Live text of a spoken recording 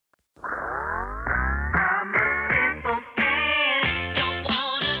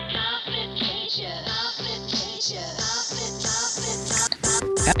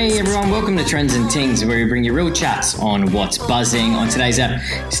Hey everyone, welcome to Trends and Things, where we bring you real chats on what's buzzing. On today's app,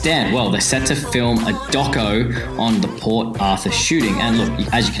 Stan, well, they're set to film a doco on the Port Arthur shooting. And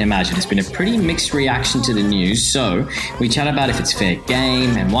look, as you can imagine, it's been a pretty mixed reaction to the news. So we chat about if it's fair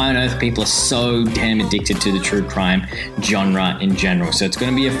game and why on earth people are so damn addicted to the true crime genre in general. So it's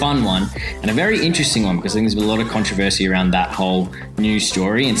going to be a fun one and a very interesting one, because I think there's been a lot of controversy around that whole news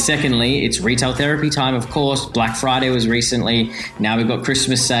story. And secondly, it's retail therapy time, of course. Black Friday was recently. Now we've got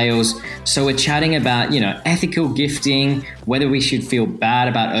Christmas sales. So we're chatting about, ethical gifting, whether we should feel bad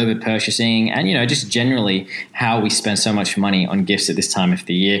about over purchasing, and, just generally how we spend so much money on gifts at this time of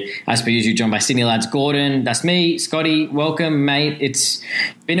the year. As per usual, joined by Sydney Lads Gordon. That's me, Scotty. Welcome, mate. It's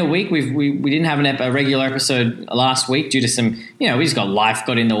been a week. We didn't have a regular episode last week due to some, we just got life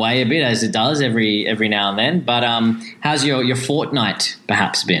got in the way a bit, as it does every now and then. But how's your fortnight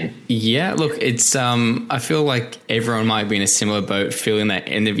perhaps been? Yeah, look, it's I feel like everyone might be in a similar boat, feeling that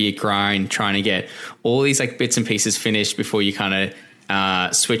end of year grind, trying to get all these bits and pieces finished before you kind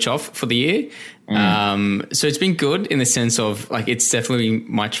of switch off for the year. So it's been good in the sense of it's definitely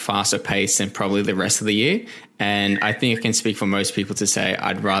much faster paced than probably the rest of the year. And I think I can speak for most people to say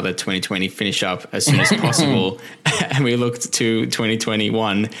I'd rather 2020 finish up as soon as possible and we look to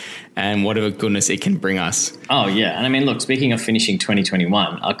 2021 and whatever goodness it can bring us. Oh, yeah. And I mean, look, speaking of finishing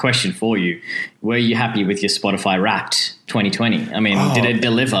 2021, a question for you. Were you happy with your Spotify Wrapped 2020? I mean, did it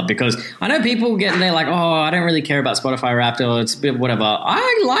deliver? Because I know people get there I don't really care about Spotify Wrapped, or it's a bit whatever.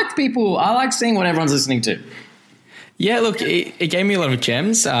 I like seeing what everyone's listening to. Yeah, look, it gave me a lot of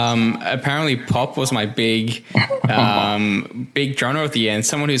gems. Apparently pop was my big genre of the year, and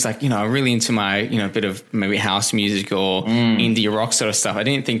someone who's really into my, bit of maybe house music or indie rock sort of stuff. I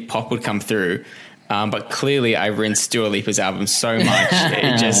didn't think pop would come through. But clearly I rinsed Dua Lipa's album so much,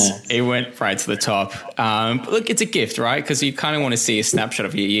 it went right to the top. But look, it's a gift, right? Because you kind of want to see a snapshot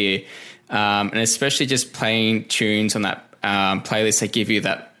of your year. And especially just playing tunes on that playlist they give you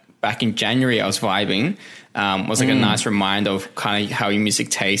that back in January I was vibing. Was a nice reminder of kind of how your music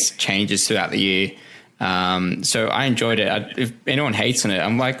taste changes throughout the year. So I enjoyed it. If anyone hates on it,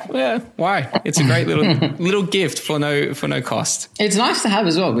 I'm like, yeah, why? It's a great little gift for no cost. It's nice to have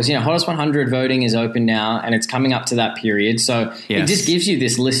as well, because Hottest 100 voting is open now and it's coming up to that period. So It just gives you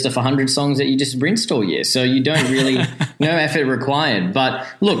this list of 100 songs that you just rinsed all year. So you don't really no effort required. But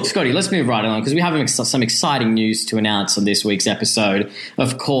look, Scotty, let's move right along, because we have some exciting news to announce on this week's episode.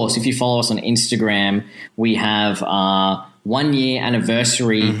 Of course, if you follow us on Instagram, we have 1 year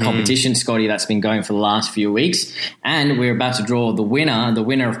anniversary competition, Scotty, that's been going for the last few weeks. And we're about to draw the winner. The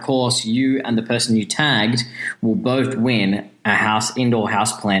winner, of course, you and the person you tagged will both win a indoor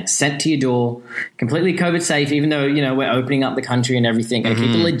house plant sent to your door, completely COVID safe, even though, we're opening up the country and everything, and keep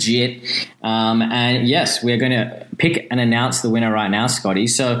it legit. And yes, we're going to pick and announce the winner right now, Scotty.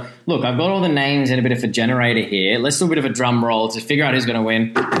 So look, I've got all the names and a bit of a generator here. Let's do a bit of a drum roll to figure out who's going to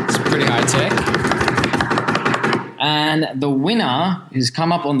win. It's pretty high tech. And the winner who's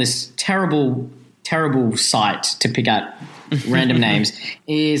come up on this terrible, terrible site to pick out random names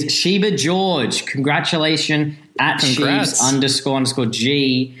is Sheba George. Congratulations at Sheebs__G.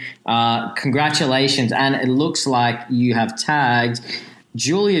 Congratulations. And it looks like you have tagged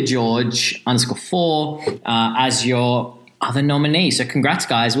Julia George _4 as your other nominee. So congrats,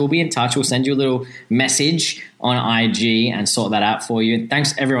 guys. We'll be in touch. We'll send you a little message on IG and sort that out for you.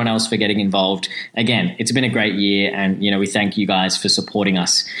 Thanks everyone else for getting involved. Again, it's been a great year, and we thank you guys for supporting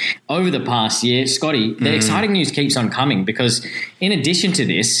us over the past year. Scotty, the exciting news keeps on coming, because in addition to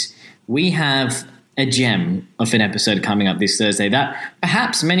this, we have a gem of an episode coming up this Thursday that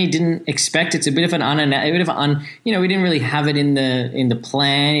perhaps many didn't expect. It's a bit of we didn't really have it in the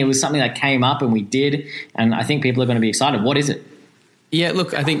plan. It was something that came up and we did, and I think people are going to be excited. What is it? Yeah,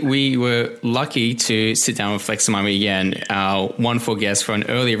 look, I think we were lucky to sit down with Flex and Mummy again, our wonderful guest, for an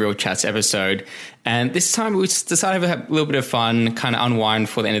early Real Chats episode. And this time we decided to have a little bit of fun, kind of unwind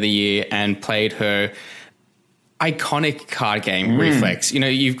for the end of the year, and played her iconic card game, Reflex.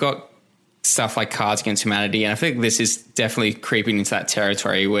 You've got stuff like Cards Against Humanity, and I think this is definitely creeping into that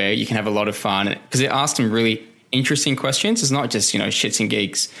territory where you can have a lot of fun, because it asks some really interesting questions. It's not just, shits and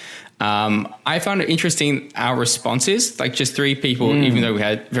geeks. I found it interesting, our responses, just three people, even though we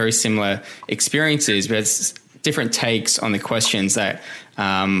had very similar experiences, we had different takes on the questions that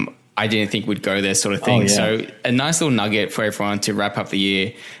I didn't think would go there, sort of thing. So a nice little nugget for everyone to wrap up the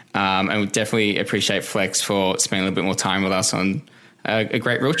year. And we definitely appreciate Flex for spending a little bit more time with us on a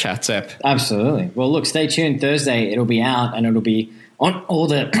great Real Chats app. Absolutely. Well, look, stay tuned. Thursday, it'll be out, and it'll be on all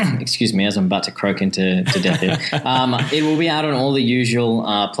the excuse me, as I'm about to croak into death here. It will be out on all the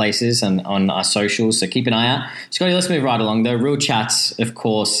usual places and on our socials, so keep an eye out. Scotty, let's move right along. The Real Chats, of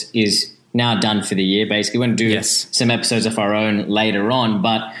course, is now done for the year. Basically, we're going to do some episodes of our own later on,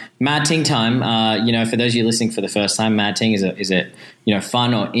 but Mad Ting time. For those of you listening for the first time, Mad Ting is a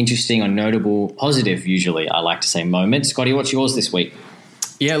fun or interesting or notable, positive, usually I like to say, moment. Scotty, what's yours this week?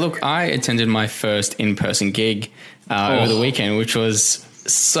 Yeah, look, I attended my first in-person gig over the weekend, which was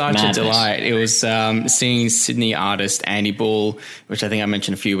such a delight. It was seeing Sydney artist Andy Bull, which I think I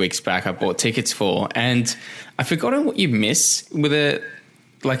mentioned a few weeks back. I bought tickets for, and I've forgotten what you miss with a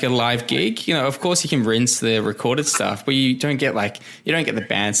live gig. Of course you can rinse the recorded stuff, but you don't get the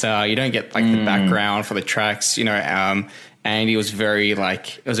banter, you don't get the background for the tracks. Andy was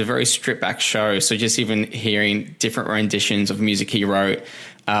it was a very stripped back show. So just even hearing different renditions of music he wrote,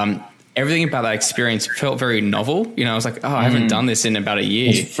 everything about that experience felt very novel. I was like, I haven't done this in about a year.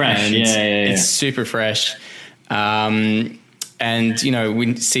 It's fresh. And it's super fresh. And,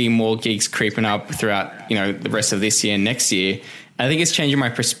 we see more gigs creeping up throughout, the rest of this year and next year. I think it's changing my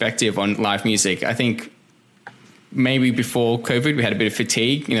perspective on live music. I think maybe before COVID, we had a bit of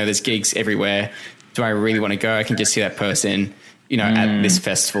fatigue. There's gigs everywhere. Do I really want to go? I can just see that person, at this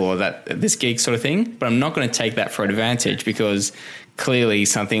festival or this gig sort of thing. But I'm not going to take that for advantage, because clearly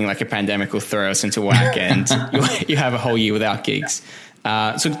something like a pandemic will throw us into whack and you have a whole year without gigs.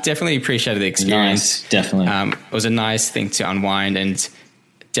 So definitely appreciated the experience. Nice, definitely. It was a nice thing to unwind, and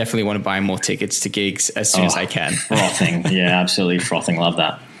definitely want to buy more tickets to gigs as soon as I can. Frothing. Yeah, absolutely frothing. Love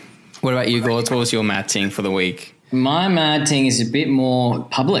that. What about you, Gordon? What was your Mad Ting for the week? My Mad Ting is a bit more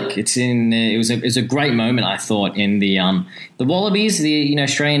public. It was a great moment, I thought, in the Wallabies, the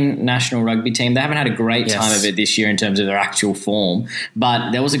Australian national rugby team. They haven't had a great time of it this year in terms of their actual form,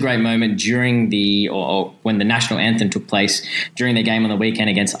 but there was a great moment during when the national anthem took place during their game on the weekend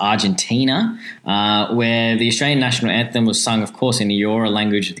against Argentina, where the Australian national anthem was sung, of course, in the Eora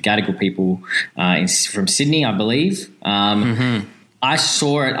language of the Gadigal people from Sydney, I believe. I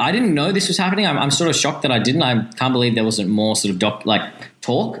saw it. I didn't know this was happening. I'm sort of shocked that I didn't. I can't believe there wasn't more sort of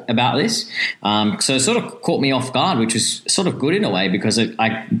talk about this. So it sort of caught me off guard, which was sort of good in a way, because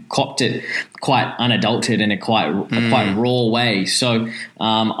I copped it quite unadulterated in a quite raw way. So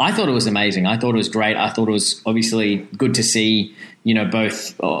I thought it was amazing. I thought it was great. I thought it was obviously good to see,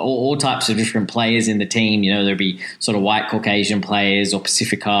 both all types of different players in the team. There'd be sort of white Caucasian players or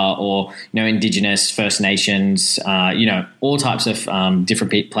Pacifica or, Indigenous, First Nations, all types of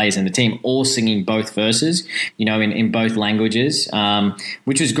different players in the team, all singing both verses, in both languages,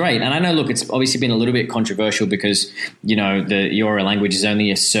 which was great. And I know, look, it's obviously been a little bit controversial because, the Eora language is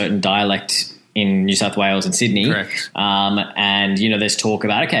only a certain dialect in New South Wales and Sydney. Correct. And, there's talk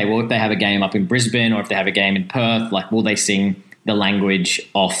about, okay, well, if they have a game up in Brisbane or if they have a game in Perth, will they sing the language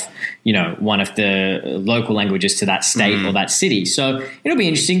of, one of the local languages to that state or that city? So it'll be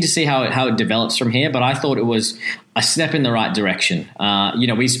interesting to see how it develops from here. But I thought it was a step in the right direction.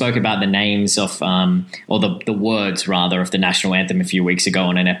 We spoke about the names of, or the words rather, of the national anthem a few weeks ago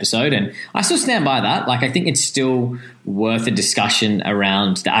on an episode, and I still stand by that. I think it's still worth a discussion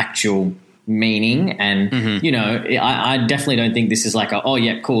around the actual meaning, and I definitely don't think this is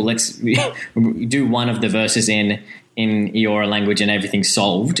cool, let's do one of the verses in Eora language and everything's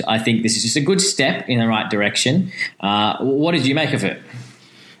solved. I think this is just a good step in the right direction. What did you make of it?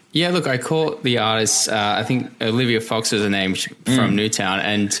 Yeah, look, I caught the artist, I think Olivia Fox is her name, from Newtown,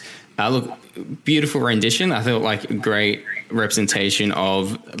 and look, beautiful rendition. I thought a great representation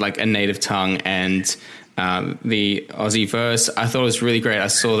of a native tongue and the Aussie verse. I thought it was really great. I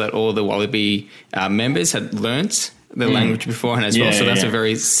saw that all the Wallaby members had learnt the language beforehand as well, so that's a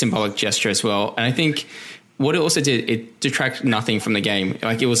very symbolic gesture as well. And I think what it also did, it detracted nothing from the game.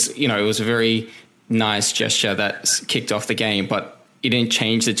 It was, it was a very nice gesture that kicked off the game, but it didn't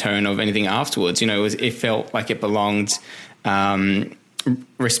change the tone of anything afterwards. It felt like it belonged,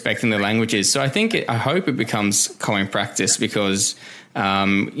 respecting the languages. So I hope it becomes common practice, because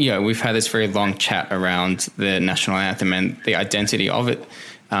we've had this very long chat around the national anthem and the identity of it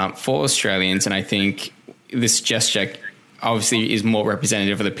for Australians, and I think this gesture obviously is more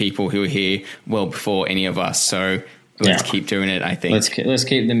representative of the people who were here well before any of us. So let's keep doing it, I think. Let's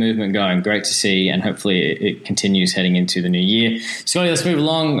keep the movement going. Great to see, and hopefully it continues heading into the new year. Scotty, let's move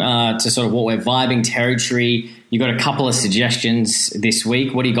along to sort of what we're vibing territory. You got a couple of suggestions this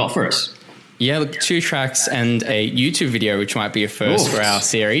week. What do you got for us? Yeah, look, 2 tracks and a YouTube video, which might be a first for our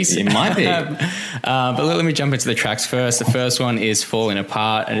series. It might be. But let me jump into the tracks first. The first one is Falling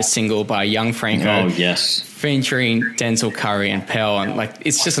Apart, and a single by Young Franco. Oh, yes. Featuring Denzel Curry and Pell. And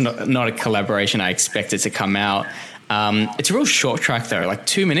it's just not a collaboration I expected to come out. It's a real short track though, like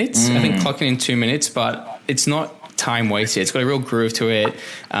 2 minutes. I think clocking in 2 minutes, but it's not time wasted. It's got a real groove to it.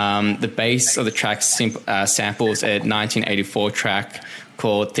 The bass of the track samples a 1984 track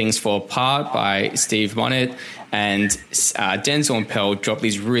called Things Fall Apart by Steve Bonnet, and Denzel and Pell drop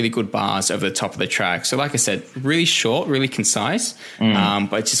these really good bars over the top of the track. So like I said, really short, really concise,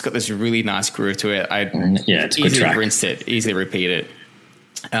 but it's just got this really nice groove to it. It's a good easily track. rinsed it, easily repeat it.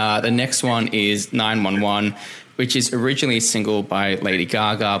 The next one is 911, which is originally a single by Lady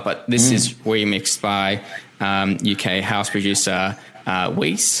Gaga, but this is remixed by UK house producer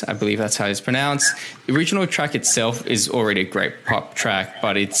Weiss, I believe that's how it's pronounced. The original track itself is already a great pop track,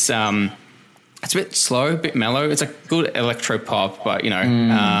 but it's a bit slow, a bit mellow. It's a good electro pop, but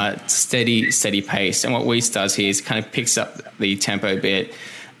steady pace. And what Weiss does here is kind of picks up the tempo a bit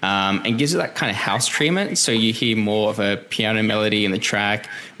and gives it that kind of house treatment. So you hear more of a piano melody in the track,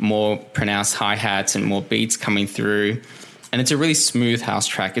 more pronounced hi-hats and more beats coming through. And it's a really smooth house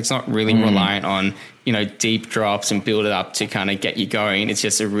track. It's not really reliant on, deep drops and build it up to kind of get you going. It's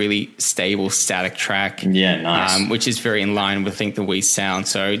just a really stable, static track. Yeah, nice. Which is very in line with, I think, the Weiss sound.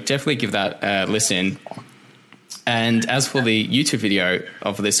 So definitely give that a listen. And as for the YouTube video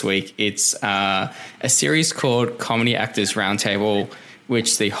of this week, it's a series called Comedy Actors Roundtable,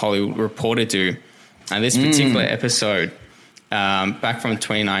 which the Hollywood Reporter do. And this particular episode, back from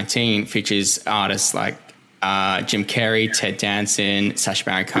 2019, features artists like Jim Carrey, Ted Danson, Sacha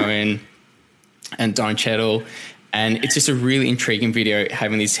Baron Cohen, and Don Cheadle. And it's just a really intriguing video,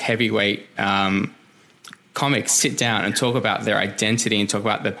 having these heavyweight comics sit down and talk about their identity and talk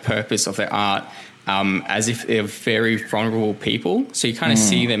about the purpose of their art as if they're very vulnerable people. So you kind of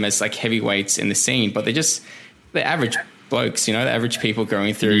see them as like heavyweights in the scene, but they're average blokes, the average people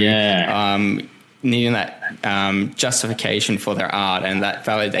going through needing that justification for their art and that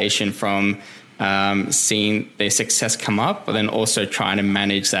validation from seeing their success come up, but then also trying to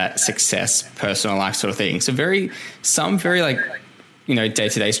manage that success, personal life sort of thing. So some very like,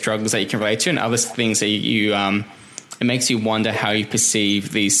 day-to-day struggles that you can relate to, and other things that you it makes you wonder how you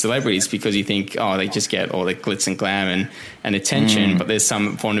perceive these celebrities, because you think, they just get all the glitz and glam and attention, but there's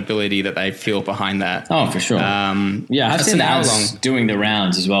some vulnerability that they feel behind that. Oh, for sure. I've seen ads doing the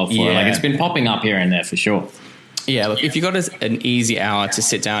rounds as well for it. Like, it's been popping up here and there for sure. Yeah, look, if you got an easy hour to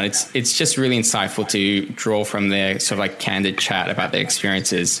sit down, it's just really insightful to draw from their sort of like candid chat about their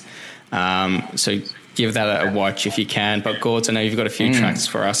experiences. So give that a watch if you can. But Gordon, I know you've got a few tracks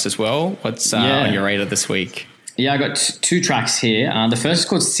for us as well. What's on your radar this week? Yeah, I got two tracks here. The first is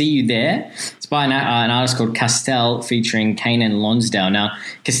called See You There. It's by an artist called Castell featuring Kanan Lonsdale. Now,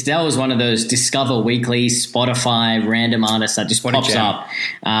 Castell is one of those Discover Weekly, Spotify, random artists that just pops up.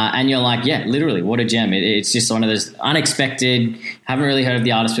 And you're like, yeah, literally, what a gem. It's just one of those unexpected, haven't really heard of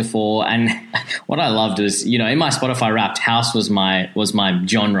the artist before. And what I loved was, in my Spotify Wrapped, house was my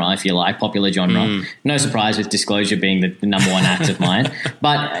genre, if you like, popular genre. No surprise with Disclosure being the number one act of mine.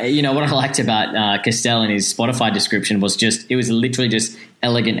 But, what I liked about Castell in his Spotify description was it was literally just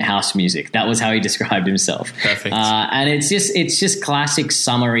elegant house music. That was how he described himself. Perfect. And it's just classic,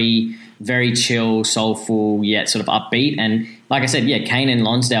 summery, very chill, soulful, yet sort of upbeat. And like I said, Kanan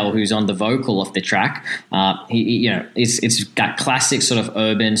Lonsdale, who's on the vocal of the track, it's got classic sort of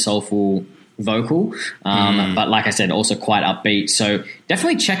urban, soulful vocal, but like I said, also quite upbeat. So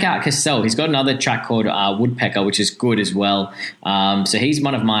definitely check out Castell. He's got another track called Woodpecker, which is good as well. So he's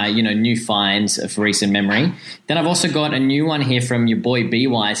one of my new finds of recent memory. Then I've also got a new one here from your boy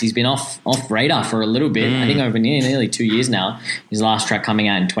B-Wise. He's been off radar for a little bit. I think over nearly 2 years now. His last track coming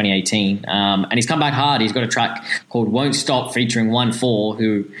out in 2018, and he's come back hard. He's got a track called Won't Stop featuring 1-4,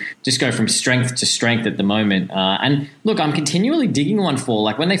 who just go from strength to strength at the moment. And look, I'm continually digging 1-4.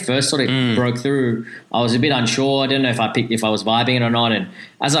 Like when they first sort of broke through, I was a bit unsure. I didn't know if I was vibing it or not. And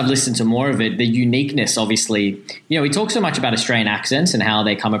as I've listened to more of it, the uniqueness, obviously, we talk so much about Australian accents and how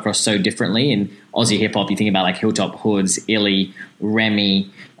they come across so differently in Aussie hip hop. You think about like Hilltop Hoods, Illy, Remy,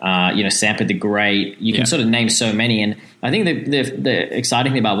 Sampa the Great. You can sort of name so many. And I think the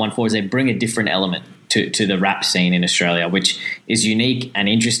exciting thing about 1-4 is they bring a different element to the rap scene in Australia, which is unique and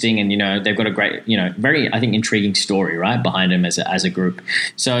interesting. And, they've got a great, very, I think, intriguing story, right, behind them as a group.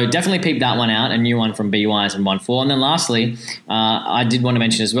 So definitely peep that one out, a new one from B-Wise and 1-4. And then lastly, I did want to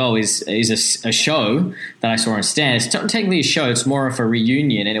mention as well is a show that I saw on Stan. It's not technically a show, it's more of a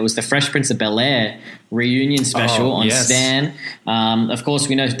reunion, and it was the Fresh Prince of Bel-Air reunion special on Stan. Of course,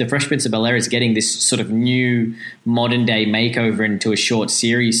 we know the Fresh Prince of Bel-Air is getting this sort of new modern day makeover into a short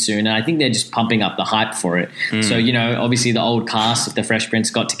series soon, and I think they're just pumping up the hype for it. So, obviously the old cast of the Fresh Prince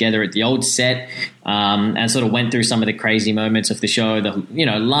got together at the old set and sort of went through some of the crazy moments of the show, the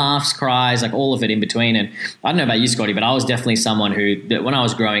laughs, cries, like all of it in between. And I don't know about you, Scotty, but I was definitely someone who, that when I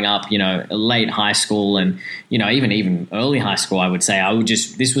was growing up, late high school and even early high school, I would say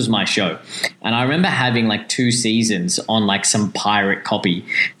this was my show. And I remember having like 2 seasons on like some pirate copy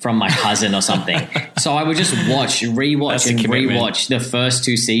from my cousin or something. So I would just rewatch the first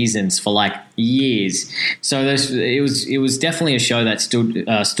 2 seasons for like years. So it was definitely a show that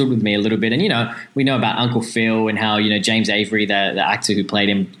stood with me a little bit. And we know about Uncle Phil and how James Avery, the actor who played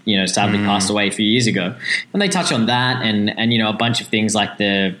him, sadly passed away a few years ago. And they touch on that and a bunch of things like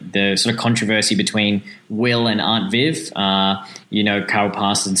the sort of controversy between Will and Aunt Viv. Karen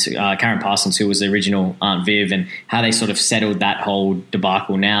Parsons, who was the original Aunt Viv, and how they sort of settled that whole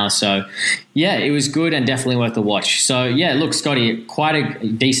debacle now. So, yeah, it was good and definitely worth a watch. So, yeah, look, Scotty, quite a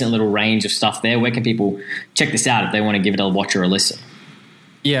decent little range of stuff there. Where can people check this out if they want to give it a watch or a listen?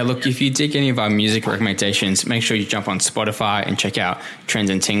 Yeah, look, if you dig any of our music recommendations, make sure you jump on Spotify and check out Trends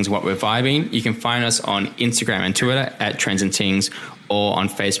and Tings, What We're Vibing. You can find us on Instagram and Twitter at Trends and Tings, or on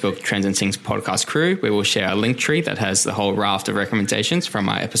Facebook, Trends and Tings Podcast Crew, where we'll share a link tree that has the whole raft of recommendations from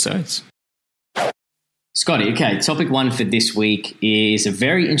our episodes. Scotty, okay, topic 1 for this week is a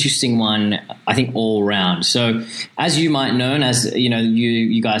very interesting one, I think, all round. So, as you might know, and as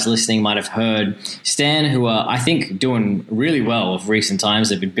you guys listening might have heard, Stan, who are, I think, doing really well of recent times,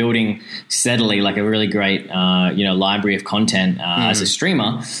 they've been building steadily like a really great, library of content as a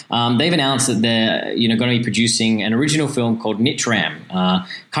streamer. They've announced that they're, going to be producing an original film called Nitram,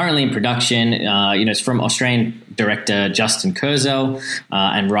 currently in production. It's from Australian director Justin Kurzel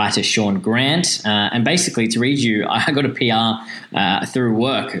and writer Sean Grant, and basically, to read you, I got a PR through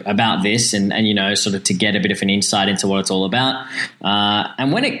work about this, and sort of to get a bit of an insight into what it's all about.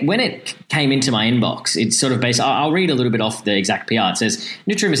 And when it came into my inbox, it's sort of based. I'll read a little bit off the exact PR. It says,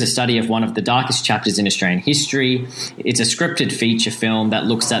 Nitram is a study of one of the darkest chapters in Australian history. It's a scripted feature film that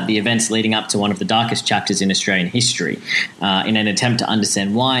looks at the events leading up to one of the darkest chapters in Australian history, in an attempt to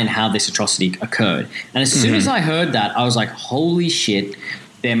understand why and how this atrocity occurred. And as soon as I heard that, I was like, holy shit,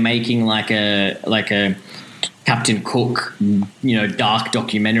 they're making like a Captain Cook, dark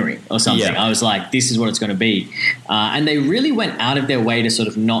documentary or something. Yeah. I was like, this is what it's going to be. And they really went out of their way to sort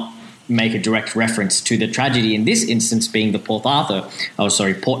of not make a direct reference to the tragedy, in this instance being the Port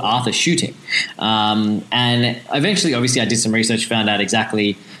Arthur shooting. And eventually, obviously, I did some research, found out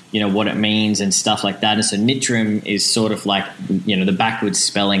exactly what it means and stuff like that. And so Nitram is sort of like, the backwards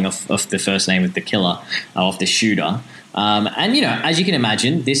spelling of the first name of the killer, of the shooter. And, as you can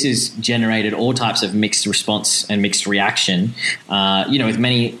imagine, this has generated all types of mixed response and mixed reaction, with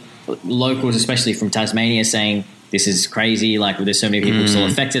many locals, especially from Tasmania, saying, this is crazy. Like, there's so many people still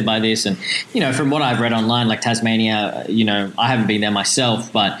affected by this. And, from what I've read online, like Tasmania, I haven't been there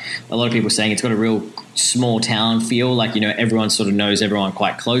myself, but a lot of people saying it's got a real small town feel, like everyone sort of knows everyone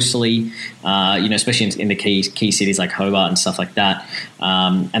quite closely, especially in the key cities like Hobart and stuff like that,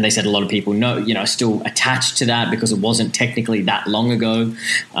 and they said a lot of people know still attached to that because it wasn't technically that long ago,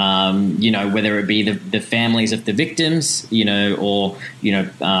 whether it be the families of the victims, or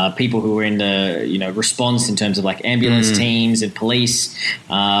people who were in the response in terms of like ambulance teams and police,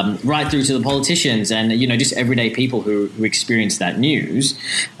 right through to the politicians and just everyday people who experienced that news.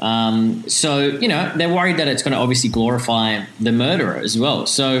 So they're worried that it's going to obviously glorify the murderer as well.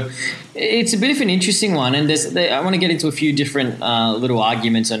 So it's a bit of an interesting one, and I want to get into a few different little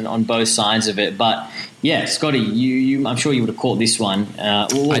arguments on both sides of it. But yeah, Scotty, you I'm sure you would have caught this one.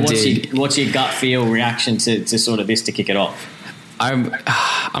 What's your gut feel reaction to sort of this to kick it off? I'm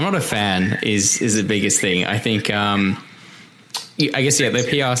not a fan. Is the biggest thing. I think. I guess the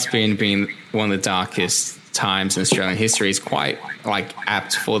PR spin being one of the darkest times in Australian history is quite like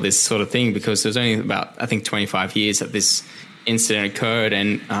apt for this sort of thing, because there's only about, I think, 25 years that this incident occurred,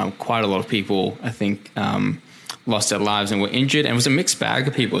 and quite a lot of people, I think, lost their lives and were injured, and it was a mixed bag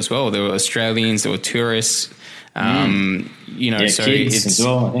of people as well. There were Australians, there were tourists, so kids as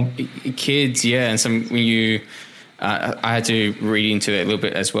well, I think. Kids, and some I had to read into it a little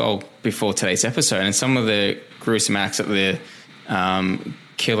bit as well before today's episode, and some of the gruesome acts that the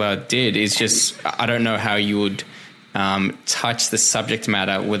killer did is just, I don't know how you would touch the subject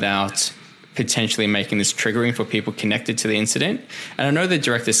matter without potentially making this triggering for people connected to the incident. And I know the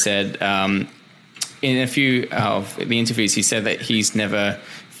director said in a few of the interviews, he said that he's never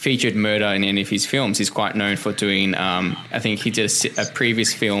featured murder in any of his films. He's quite known for doing, I think he did a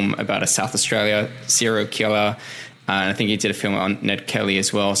previous film about a South Australia serial killer. And I think he did a film on Ned Kelly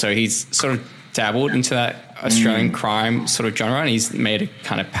as well. So he's sort of dabbled into that Australian crime sort of genre, and he's made a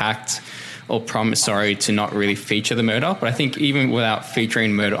kind of pact or promise, to not really feature the murder. But I think even without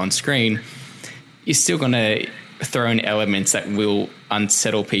featuring murder on screen, you're still going to throw in elements that will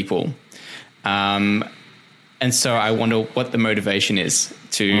unsettle people. And so I wonder what the motivation is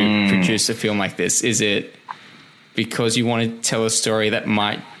to produce a film like this. Is it because you want to tell a story that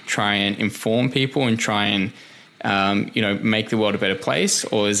might try and inform people and try and, make the world a better place?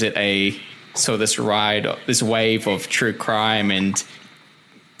 Or is it this wave of true crime and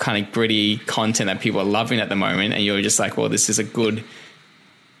kind of gritty content that people are loving at the moment, and you're just like, well, this is a good,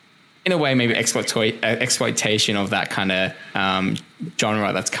 in a way, maybe exploitation of that kind of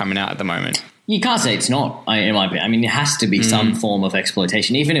genre that's coming out at the moment? You can't say it's not, in my opinion. I mean, it has to be some form of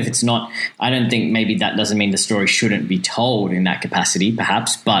exploitation. Even if it's not, I don't think maybe that doesn't mean the story shouldn't be told in that capacity,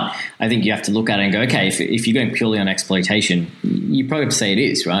 perhaps. But I think you have to look at it and go, okay, if you're going purely on exploitation, you probably have to say it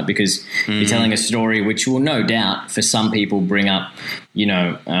is, right? Because you're telling a story which will no doubt for some people bring up,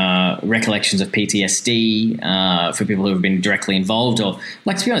 recollections of PTSD for people who have been directly involved. Or,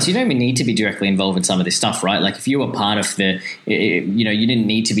 like, to be honest, you don't even need to be directly involved in some of this stuff, right? Like, if you were part of you didn't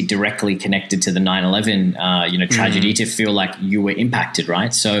need to be directly connected to the 9/11, tragedy to feel like you were impacted,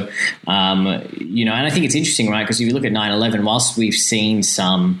 right? So, and I think it's interesting, right? Because if you look at 9/11, whilst we've seen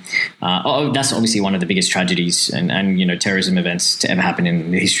some, that's obviously one of the biggest tragedies and terrorism events to ever happen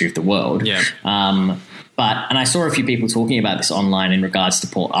in the history of the world. Yeah. And I saw a few people talking about this online in regards to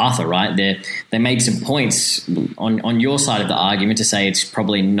Port Arthur, right? They made some points on your side of the argument to say it's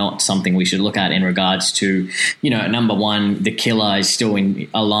probably not something we should look at in regards to, number one, the killer is still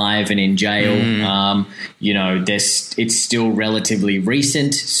alive and in jail. It's still relatively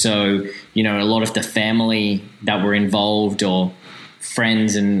recent. So, a lot of the family that were involved or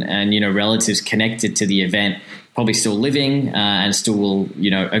friends and relatives connected to the event probably still living and still will,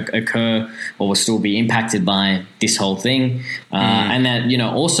 occur or will still be impacted by this whole thing. And that,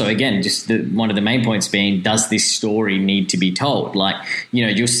 also, again, just one of the main points being, does this story need to be told? Like,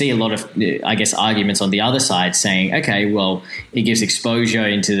 you'll see a lot of, arguments on the other side saying, okay, well, it gives exposure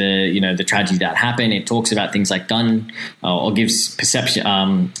into the tragedy that happened. It talks about things like gun or gives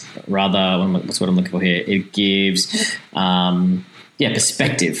perception, what's what I'm looking for here? It gives,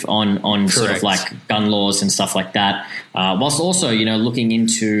 perspective on sort of like gun laws and stuff like that, whilst also, looking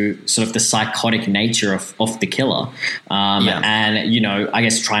into sort of the psychotic nature of the killer,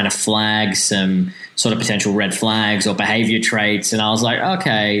 and, trying to flag some sort of potential red flags or behavior traits. And I was like,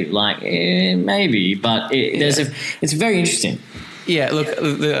 okay, maybe, but it's very interesting. Yeah, look,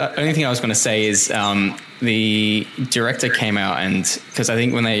 the only thing I was going to say is the director came out because I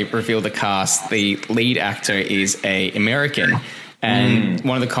think when they revealed the cast, the lead actor is a American. And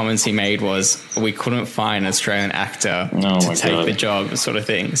one of the comments he made was, we couldn't find an Australian actor to take the job, sort of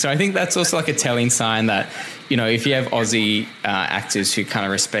thing. So I think that's also like a telling sign that, if you have Aussie actors who kind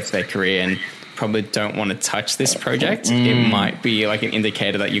of respect their career and probably don't want to touch this project, it might be like an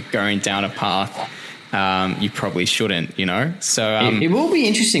indicator that you're going down a path you probably shouldn't, So it will be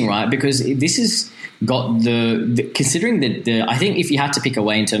interesting, right? Because this is got considering that I think if you had to pick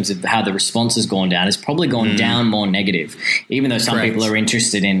away in terms of how the response has gone down, it's probably gone down more negative, even though some people are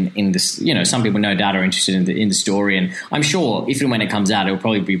interested in this, some people no doubt are interested in the story. And I'm sure if and when it comes out, it will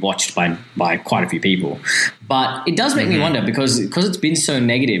probably be watched by quite a few people. But it does make me wonder because it's been so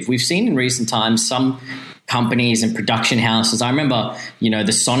negative. We've seen in recent times some companies and production houses. I remember,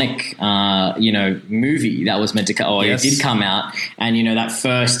 the Sonic, movie that was meant to it did come out, and that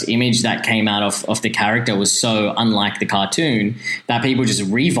first image that came out of the character was so unlike the cartoon that people just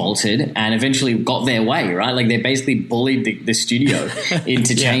revolted and eventually got their way, right? Like they basically bullied the studio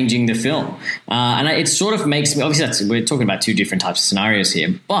into changing the film, and it sort of makes me, obviously we're talking about two different types of scenarios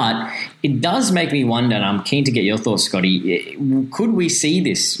here, but it does make me wonder, and I'm keen to get your thoughts, Scotty. Could we see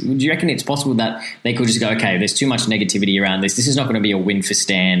this? Do you reckon it's possible that they could just go, okay, there's too much negativity around this. This is not going to be a win for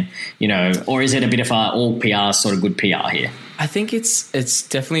Stan, or is it a bit of a all PR sort of good PR here? I think it's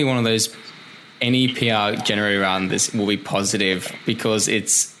definitely one of those, any PR generated around this will be positive because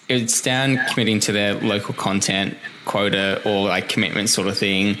it's Stan committing to their local content quota or like commitment sort of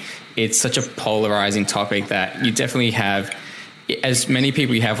thing. It's such a polarizing topic that you definitely have, as many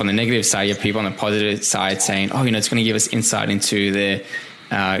people you have on the negative side, you have people on the positive side saying, it's going to give us insight into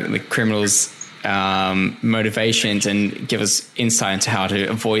the criminals' motivations and give us insight into how to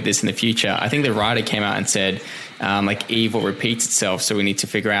avoid this in the future. I think the writer came out and said, evil repeats itself, so we need to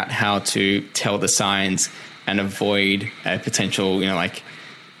figure out how to tell the signs and avoid a potential,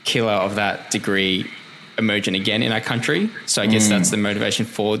 killer of that degree emerging again in our country. So I guess that's the motivation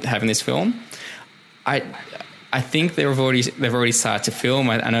for having this film. I think they've already started to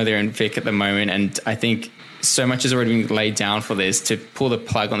film. I know they're in Vic at the moment, and I think so much has already been laid down for this to pull the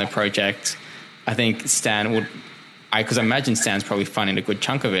plug on the project. I think Stan would because I imagine Stan's probably funding a good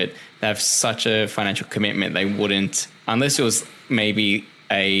chunk of it. They have such a financial commitment, they wouldn't, unless it was maybe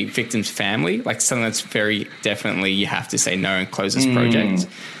a victim's family, like something that's very definitely you have to say no and close this project.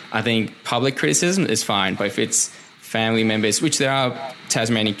 I think public criticism is fine, but if it's family members, which there are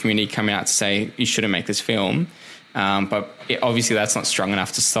Tasmanian community coming out to say you shouldn't make this film, but obviously that's not strong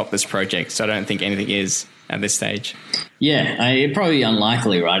enough to stop this project. So I don't think anything is at this stage. Yeah, it'd probably be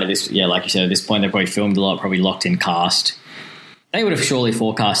unlikely, right? Like you said, at this point, they probably filmed a lot, probably locked in cast. They would have surely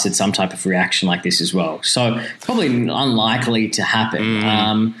forecasted some type of reaction like this as well. So probably unlikely to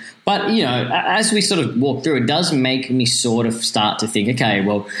happen. But, you know, as we sort of walk through, it does make me sort of start to think, okay,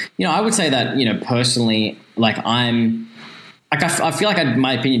 well, you know, I would say that, you know, personally, like I feel like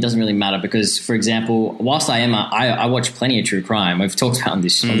my opinion doesn't really matter because, for example, whilst I watch plenty of true crime. We've talked about on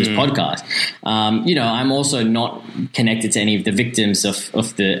this podcast. You know, I'm also not connected to any of the victims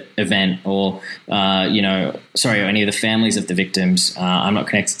of the event or, any of the families of the victims. I'm not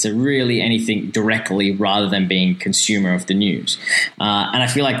connected to really anything directly rather than being consumer of the news. And I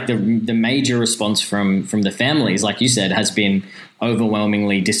feel like the major response from the families, like you said, has been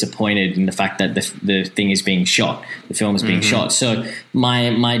overwhelmingly disappointed in the fact that the thing is being shot, the film is being shot. So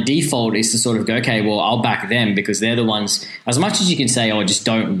my default is to sort of go, okay, well, I'll back them because they're the ones, as much as you can say, oh, just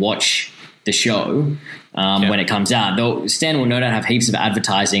don't watch the show when it comes out. Stan will no doubt have heaps of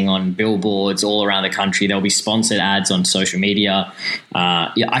advertising on billboards all around the country. There'll be sponsored ads on social media.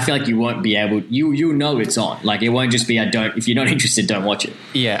 I feel like you won't be able, you know it's on. Like it won't just be, if you're not interested, don't watch it.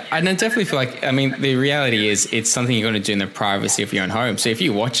 Yeah, I definitely feel like, I mean, the reality is it's something you're going to do in the privacy of your own home. So if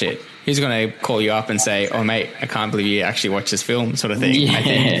you watch it, who's going to call you up and say, oh, mate, I can't believe you actually watched this film sort of thing.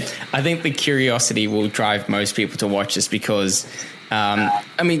 Yeah. I think the curiosity will drive most people to watch this because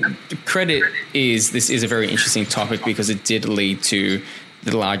I mean, credit this is a very interesting topic because it did lead to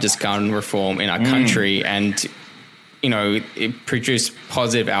the largest gun reform in our country and, you know, it produced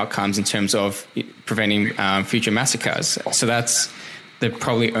positive outcomes in terms of preventing future massacres. So that's the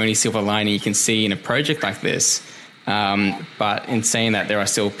probably only silver lining you can see in a project like this. But in saying that, there are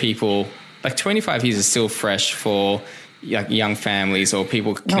still people, like 25 years is still fresh for young families or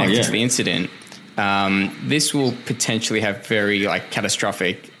people connected to the incident. This will potentially have very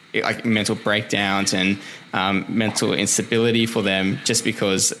catastrophic mental breakdowns and mental instability for them just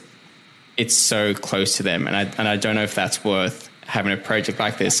because it's so close to them. And I don't know if that's worth having a project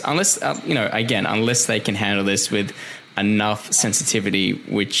like this unless, unless they can handle this with enough sensitivity,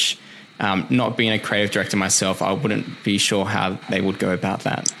 which not being a creative director myself, I wouldn't be sure how they would go about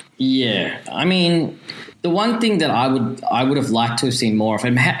that. Yeah. I mean, the one thing that I would have liked to have seen more of,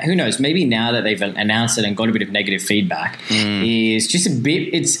 and who knows, maybe now that they've announced it and got a bit of negative feedback, is just a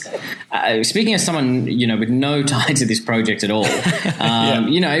bit. It's speaking as someone with no tie to this project at all.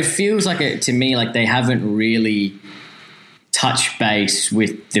 It feels like to me like they haven't really touch base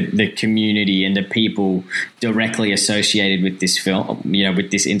with the community and the people directly associated with this film, with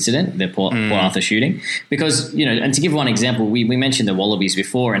this incident, the Port Arthur shooting. Because, and to give one example, we mentioned the Wallabies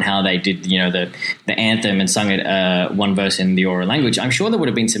before and how they did, the anthem and sung it one verse in the Eora language. I'm sure there would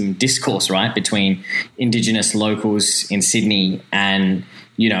have been some discourse, right, between Indigenous locals in Sydney and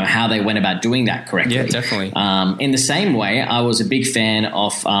how they went about doing that correctly. Yeah, definitely. In the same way, I was a big fan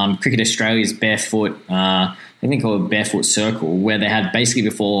of Cricket Australia's Barefoot, I think called Barefoot Circle, where they had basically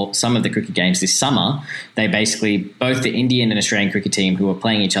before some of the cricket games this summer, they basically, both the Indian and Australian cricket team who are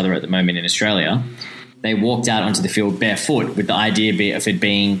playing each other at the moment in Australia, they walked out onto the field barefoot with the idea of it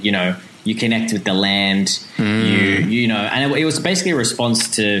being, you connect with the land, and it was basically a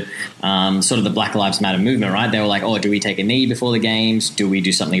response to sort of the Black Lives Matter movement, right? They were like, oh, do we take a knee before the games? Do we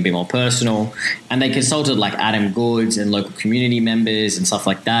do something a bit more personal? And they consulted like Adam Goods and local community members and stuff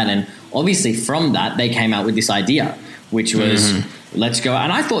like that. And obviously from that, they came out with this idea, which was let's go.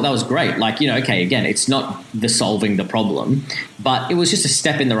 And I thought that was great. Okay, again, it's not the solving the problem, but it was just a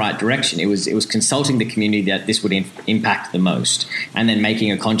step in the right direction. It was consulting the community that this would impact the most and then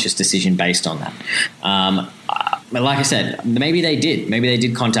making a conscious decision based on that. But like I said, maybe they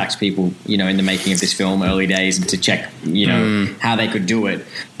did contact people, in the making of this film early days and to check, how they could do it.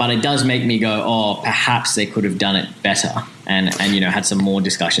 But it does make me go, oh, perhaps they could have done it better and had some more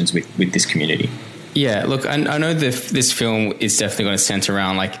discussions with this community. Yeah, look, I know this film is definitely going to center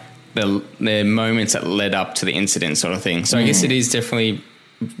around the moments that led up to the incident sort of thing. So I guess it is definitely,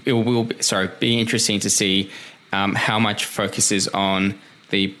 be interesting to see how much focus is on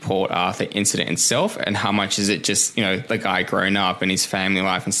the Port Arthur incident itself and how much is it just, the guy growing up and his family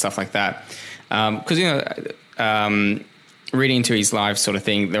life and stuff like that. Because, reading into his life sort of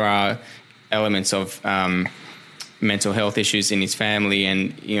thing, there are elements of mental health issues in his family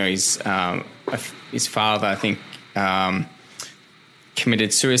and, his father, I think,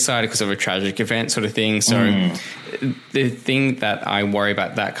 committed suicide because of a tragic event sort of thing. So the thing that I worry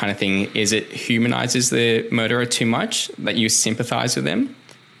about that kind of thing is it humanizes the murderer too much, that you sympathize with them.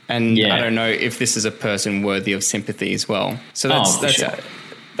 And I don't know if this is a person worthy of sympathy as well. So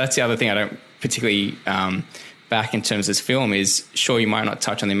that's the other thing I don't particularly back in terms of this film is, sure, you might not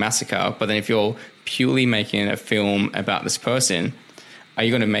touch on the massacre, but then if you're purely making a film about this person, are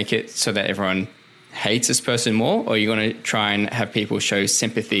you going to make it so that everyone hates this person more, or are you going to try and have people show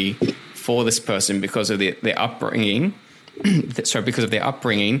sympathy for this person because of their upbringing? Because of their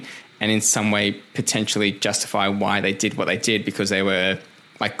upbringing, and in some way potentially justify why they did what they did because they were,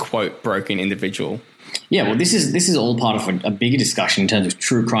 like, quote, broken individual. Yeah, well, this is all part of a bigger discussion in terms of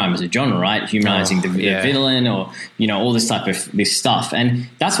true crime as a genre, right? Humanizing the villain, or, you know, all this type of this stuff. And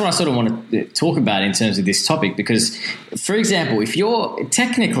that's what I sort of want to talk about in terms of this topic, because, for example, if you're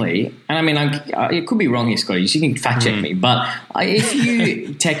technically, and I mean, it could be wrong here, Scotty, you can fact check me, but if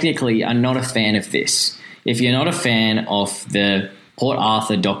you technically are not a fan of this, if you're not a fan of the Port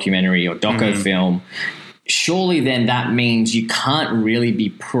Arthur documentary or doco film, surely then that means you can't really be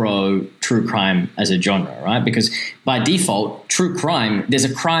pro true crime as a genre, right? Because by default, true crime, there's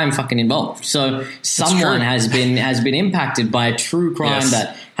a crime fucking involved. So someone has been impacted by a true crime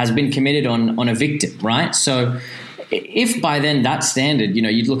that has been committed on a victim, right? So if by then that standard, you know,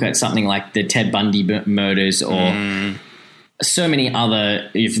 you'd look at something like the Ted Bundy murders or so many other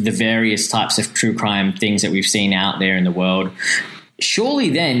of the various types of true crime things that we've seen out there in the world, surely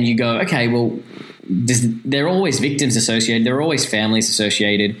then you go, okay, well, there are always victims associated. There are always families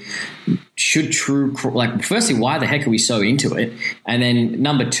associated. Should like, firstly, why the heck are we so into it? And then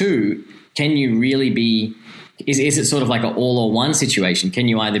number two, can you really be, is it sort of like an all or one situation? Can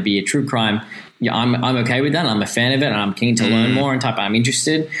you either be a true crime, yeah, I'm okay with that, I'm a fan of it, and I'm keen to learn more and I'm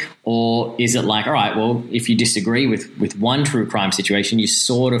interested, or is it like, all right, well, if you disagree with one true crime situation, you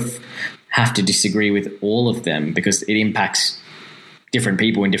sort of have to disagree with all of them because it impacts different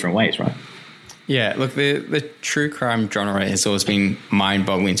people in different ways, right? Yeah, look, the true crime genre has always been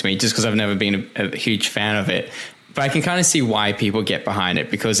mind-boggling to me just because I've never been a huge fan of it. But I can kind of see why people get behind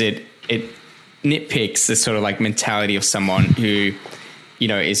it, because it nitpicks the sort of like mentality of someone who, you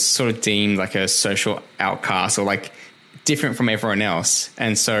know, is sort of deemed like a social outcast or like different from everyone else.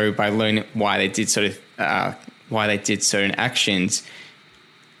 And so by learning why they did certain actions,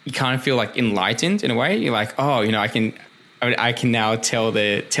 you kind of feel like enlightened in a way. You're like, oh, you know, I can now tell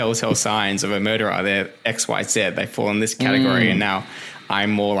the telltale signs of a murderer. They're X, Y, Z. They fall in this category, and now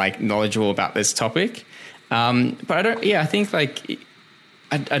I'm more like knowledgeable about this topic. But I don't. Yeah, I think like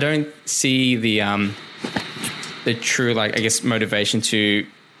I don't see the true, like, I guess, motivation to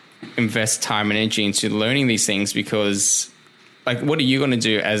invest time and energy into learning these things, because like, what are you going to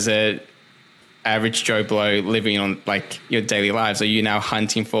do as a average Joe Blow living on like your daily lives? Are you now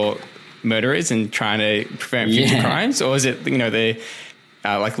hunting for murderers and trying to prevent future crimes, or is it, you know, the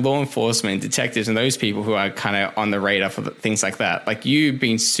like law enforcement, detectives, and those people who are kind of on the radar for things like that? Like, you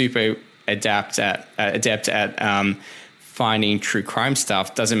being super adept at finding true crime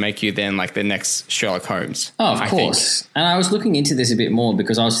stuff doesn't make you then like the next Sherlock Holmes. Oh, of course. And I was looking into this a bit more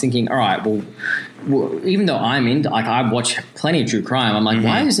because I was thinking, all right, well, even though I'm into, like, I watch plenty of true crime, I'm like,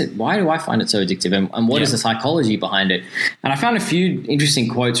 why do I find it so addictive? And what is the psychology behind it? And I found a few interesting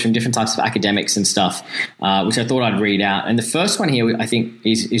quotes from different types of academics and stuff, which I thought I'd read out. And the first one here, I think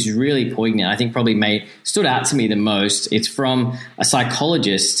is really poignant. I think probably stood out to me the most. It's from a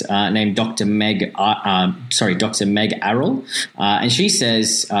psychologist named Dr. Meg Arrell. And she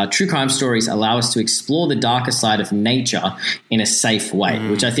says, true crime stories allow us to explore the darker side of nature in a safe way,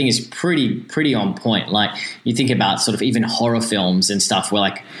 which I think is pretty on point. Like, you think about sort of even horror films and stuff where,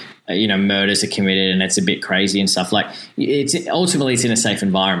 like, you know, murders are committed and it's a bit crazy and stuff. Like, it's in a safe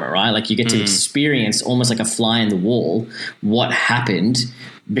environment, right? Like, you get to experience almost like a fly in the wall what happened,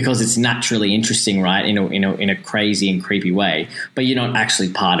 because it's naturally interesting, right? In a crazy and creepy way, but you're not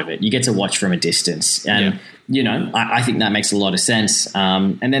actually part of it. You get to watch from a distance, and you know, I think that makes a lot of sense.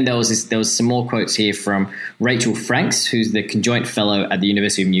 And then there was some more quotes here from Rachel Franks, who's the conjoint fellow at the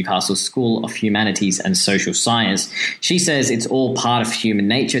University of Newcastle School of Humanities and Social Science. She says it's all part of human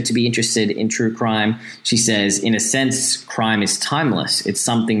nature to be interested in true crime. She says, in a sense, crime is timeless. It's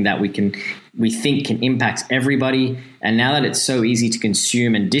something that we think can impact everybody. And now that it's so easy to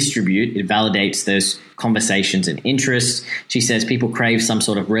consume and distribute, it validates those conversations and interests. She says people crave some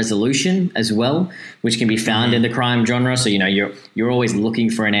sort of resolution as well, which can be found in the crime genre. So, you know, you're always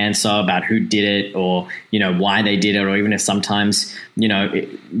looking for an answer about who did it, or, you know, why they did it, or even if sometimes, you know,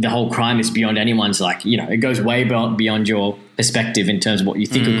 the whole crime is beyond anyone's, like, you know, it goes way beyond your perspective in terms of what you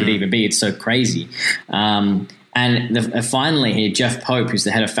think it could even be. It's so crazy. And finally here, Jeff Pope, who's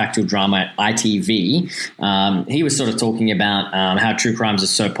the head of factual drama at ITV, he was sort of talking about how true crimes are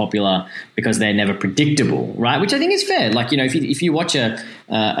so popular because they're never predictable, right? Which I think is fair. Like, if you watch a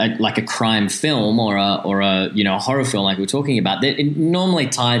crime film or a horror film like we're talking about, it normally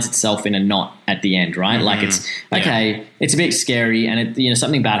ties itself in a knot at the end, right? Mm-hmm. Like it's okay, it's a bit scary and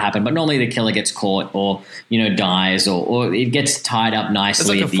something bad happened, but normally the killer gets caught or dies or it gets tied up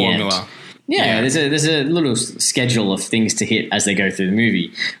nicely like at the formula. End. Yeah, there's a little schedule of things to hit as they go through the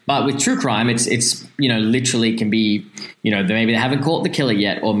movie. But with true crime, it's literally can be maybe they haven't caught the killer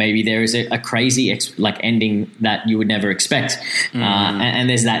yet, or maybe there is a crazy ending that you would never expect, and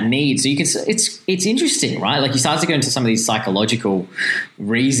there's that need. So you can it's interesting, right? Like you start to go into some of these psychological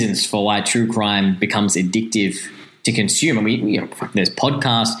reasons for why true crime becomes addictive to consume. I mean, there's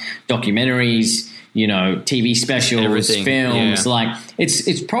podcasts, documentaries, TV specials, everything. Films. Yeah. Like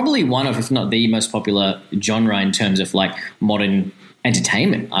it's probably one of, if not the most popular genre in terms of like modern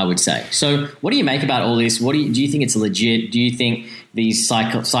entertainment, I would say. So what do you make about all this? Do you think it's legit? Do you think these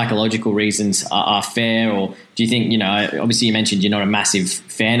psychological reasons are fair? Or do you think, obviously you mentioned you're not a massive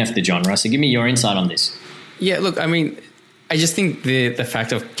fan of the genre. So give me your insight on this. Yeah, look, I mean, I just think the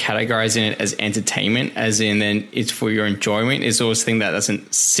fact of categorizing it as entertainment, as in then it's for your enjoyment, is always a thing that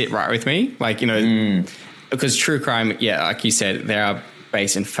doesn't sit right with me. Like, because true crime, like you said, they are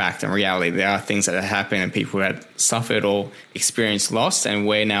based in fact and reality. There are things that have happened and people that suffered or experienced loss, and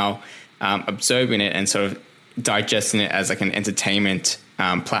we're now absorbing it and sort of digesting it as like an entertainment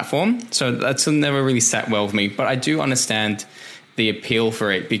platform. So that's never really sat well with me. But I do understand the appeal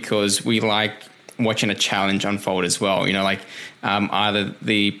for it because we like watching a challenge unfold as well. Either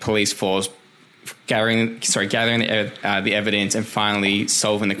the police force gathering the evidence and finally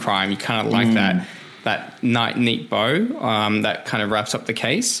solving the crime. You kind of like that neat bow that kind of wraps up the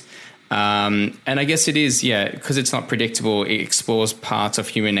case. And I guess it is, because it's not predictable. It explores parts of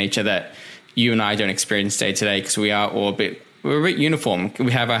human nature that you and I don't experience day to day because we are all we're a bit uniform.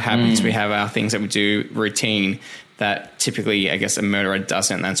 We have our habits, we have our things that we do routine that typically, I guess, a murderer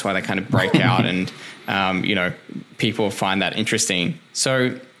doesn't. That's why they kind of break out and, people find that interesting.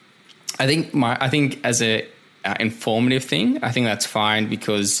 So I think as a informative thing, I think that's fine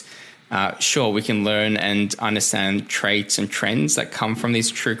because sure, we can learn and understand traits and trends that come from these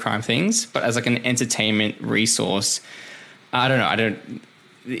true crime things. But as like an entertainment resource, I don't know.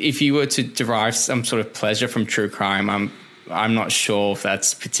 If you were to derive some sort of pleasure from true crime, I'm not sure if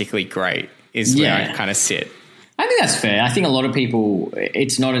that's particularly great, is where I kind of sit. I think that's fair. I think a lot of people,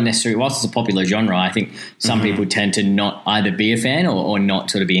 it's not a necessary, whilst it's a popular genre, I think some people tend to not either be a fan or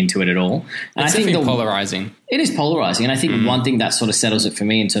not sort of be into it at all. And it's definitely polarizing. It is polarizing. And I think one thing that sort of settles it for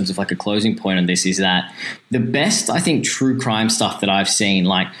me in terms of like a closing point on this is that the best, I think, true crime stuff that I've seen,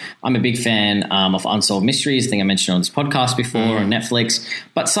 like I'm a big fan of Unsolved Mysteries. I think I mentioned on this podcast before on Netflix.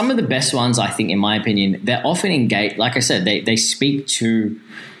 But some of the best ones, I think, in my opinion, they're often engaged. Like I said, they speak to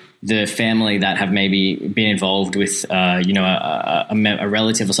the family that have maybe been involved with, a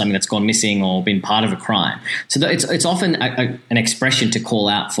relative or something that's gone missing or been part of a crime. So it's often an expression to call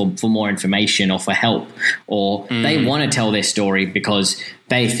out for more information or for help, or they want to tell their story because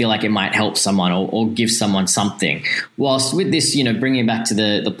they feel like it might help someone or give someone something. Whilst with this, bringing it back to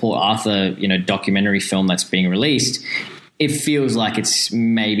the Port Arthur, documentary film that's being released, it feels like it's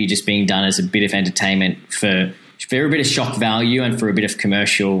maybe just being done as a bit of entertainment for a bit of shock value and for a bit of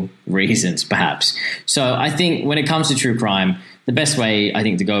commercial reasons, perhaps. So I think when it comes to true crime, the best way I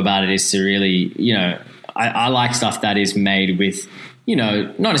think to go about it is to really, I like stuff that is made with,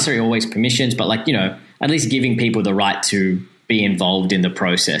 not necessarily always permissions, but like, at least giving people the right to be involved in the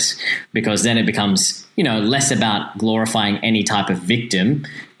process, because then it becomes, less about glorifying any type of victim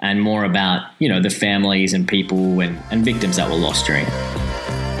and more about, the families and people and victims that were lost during it.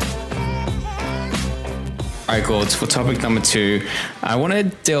 All right, Gords, for topic number 2, I want to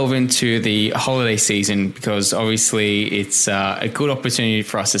delve into the holiday season because obviously it's a good opportunity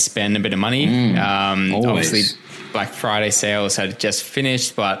for us to spend a bit of money. Obviously, Black Friday sales had just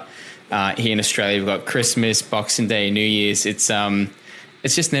finished, but here in Australia, we've got Christmas, Boxing Day, New Year's. It's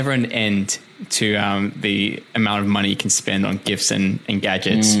just never an end to the amount of money you can spend on gifts and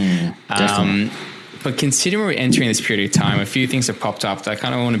gadgets. Definitely. But considering we're entering this period of time, a few things have popped up that I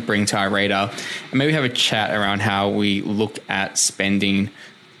kind of want to bring to our radar and maybe have a chat around how we look at spending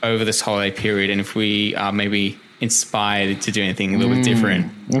over this holiday period and if we are maybe inspired to do anything a little bit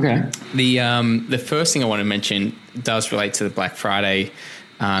different. Okay. The first thing I want to mention does relate to the Black Friday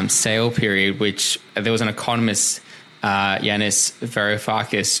sale period, which there was an economist, Yanis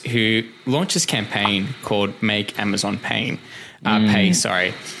Varoufakis, who launched this campaign called Make Amazon Pay.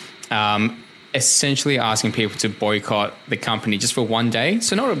 essentially asking people to boycott the company just for one day.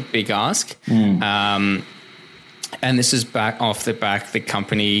 So not a big ask. And this is back off the back the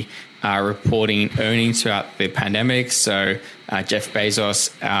company reporting earnings throughout the pandemic. So Jeff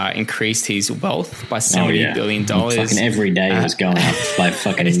Bezos increased his wealth by $70 billion. Fucking every day it was going up by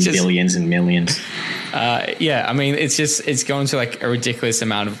fucking billions and millions. Yeah, I mean, it's going to like a ridiculous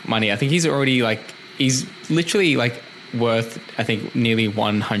amount of money. I think he's literally like worth, I think, nearly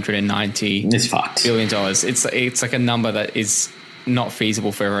 $190 billion. It's like a number that is not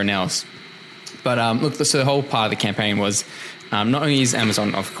feasible for everyone else. But look, so the whole part of the campaign was not only is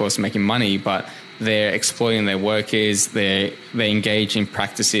Amazon, of course, making money, but they're exploiting their workers. They engage in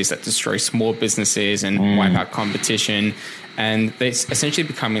practices that destroy small businesses and wipe out competition. And they're essentially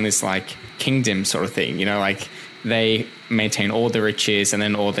becoming this like kingdom sort of thing, you know, like they maintain all the riches and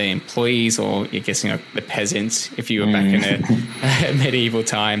then all the employees, or you're guessing the peasants, if you were back in a medieval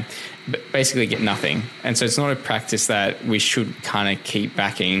time, basically get nothing. And so it's not a practice that we should kind of keep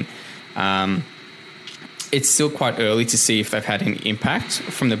backing. It's still quite early to see if they've had any impact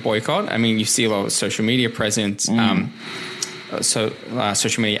from the boycott. I mean, you see a lot of social media presence,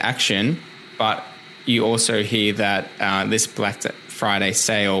 social media action, but you also hear that this Black Friday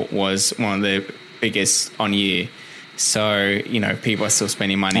sale was one of the biggest on year. So, you know, people are still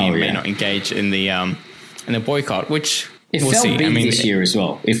spending money and may not engage in the boycott, which it felt big this year as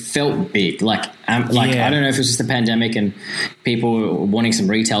well. It felt big. I don't know if it was just the pandemic and people were wanting some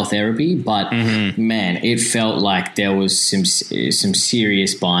retail therapy, but man, it felt like there was some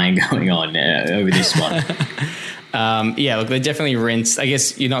serious buying going on over this one. Look, they definitely rinsed. I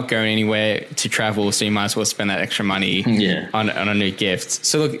guess you're not going anywhere to travel, so you might as well spend that extra money on a new gift.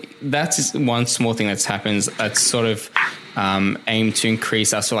 So look, that's one small thing that's happened that's sort of aimed to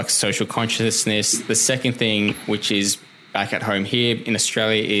increase our sort of like social consciousness. The second thing, which is back at home here in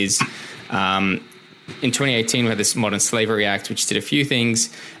Australia, is in 2018 we had this Modern Slavery Act, which did a few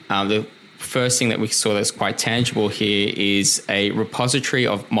things. The first thing that we saw that's quite tangible here is a repository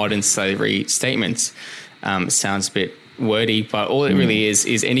of modern slavery statements. Sounds a bit wordy, but all it really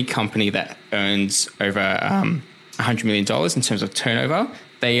is any company that earns over $100 million in terms of turnover,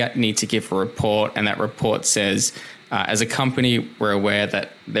 they need to give a report, and that report says, as a company, we're aware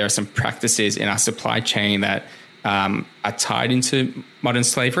that there are some practices in our supply chain that are tied into modern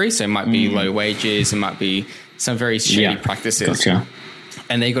slavery. So it might be low wages, it might be some very shady practices. Gotcha.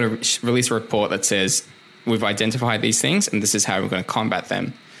 And they got to release a report that says, we've identified these things and this is how we're going to combat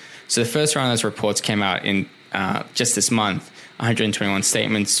them. So the first round of those reports came out in just this month. 121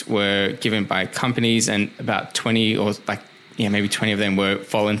 statements were given by companies, and about 20 or maybe 20 of them were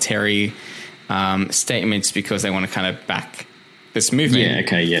voluntary statements because they want to kind of back this movement. Yeah,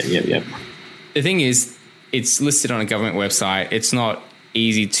 okay, yeah. The thing is, it's listed on a government website. It's not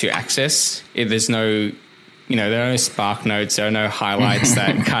easy to access. There's no, there are no spark notes. There are no highlights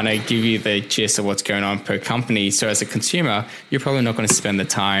that kind of give you the gist of what's going on per company. So as a consumer, you're probably not going to spend the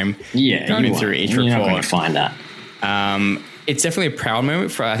time going through each report. You're not going to find that. It's definitely a proud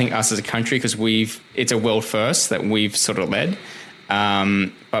moment for, I think, us as a country, because it's a world first that we've sort of led.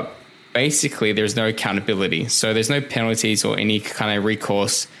 But basically, there's no accountability. So there's no penalties or any kind of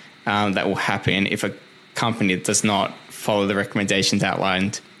recourse that will happen if a company does not follow the recommendations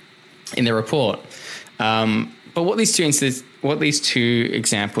outlined in the report. But what these two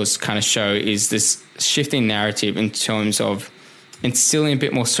examples kind of show is this shifting narrative in terms of instilling a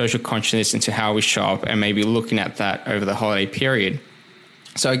bit more social consciousness into how we shop, and maybe looking at that over the holiday period.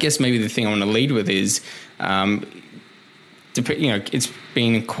 So I guess maybe the thing I want to lead with is, it's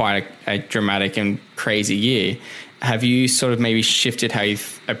been quite a dramatic and crazy year. Have you sort of maybe shifted how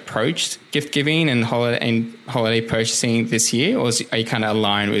you've approached gift giving and holiday purchasing this year, or are you kind of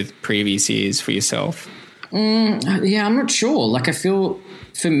aligned with previous years for yourself? Yeah, I'm not sure. I feel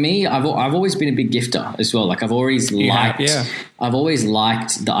for me, I've always been a big gifter as well. I've always liked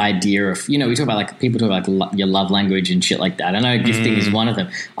the idea of, we talk about people talk about your love language and shit like that. I know gifting is one of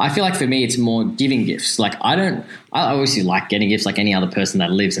them. I feel like for me, it's more giving gifts. I obviously like getting gifts like any other person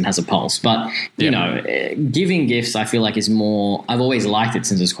that lives and has a pulse, but giving gifts, I feel like is more, I've always liked it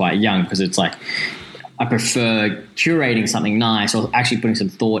since I was quite young, because it's I prefer curating something nice, or actually putting some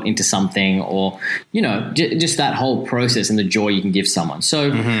thought into something, or, just that whole process and the joy you can give someone.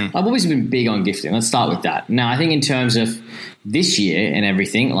 So I've always been big on gifting. Let's start with that. Now, I think in terms of this year and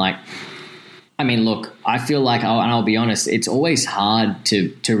everything, look, I feel and I'll be honest, it's always hard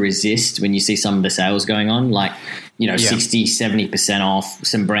to resist when you see some of the sales going on. 60, 70% off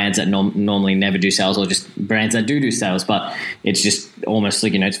some brands that normally never do sales, or just brands that do sales, but it's just almost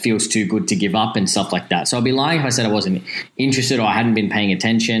like, it feels too good to give up and stuff like that. So I'd be lying if I said I wasn't interested, or I hadn't been paying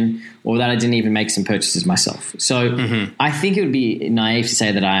attention, or that I didn't even make some purchases myself. So I think it would be naive to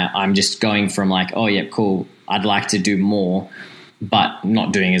say that I'm just going from like, oh yeah, cool, I'd like to do more, but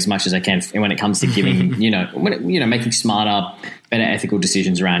not doing as much as I can when it comes to giving, making smarter, better ethical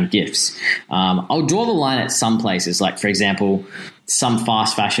decisions around gifts. I'll draw the line at some places, like for example, some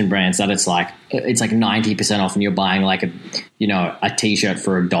fast fashion brands that it's like 90% off and you're buying like a t-shirt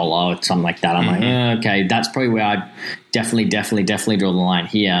for $1 or something like that. I'm like, okay, that's probably where I'd definitely draw the line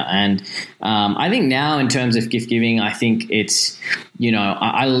here. And I think now in terms of gift giving, I think it's,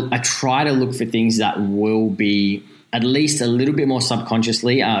 I try to look for things that will be at least a little bit more less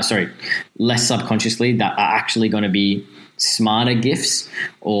subconsciously, that are actually going to be smarter gifts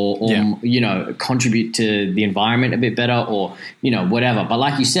or contribute to the environment a bit better, or, whatever. But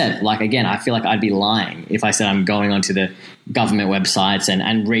like you said, like, again, I feel like I'd be lying if I said I'm going onto the government websites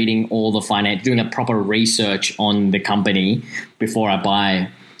and reading all the doing a proper research on the company before I buy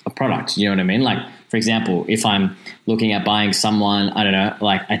a product. You know what I mean? Like, for example, if I'm looking at buying someone, I don't know,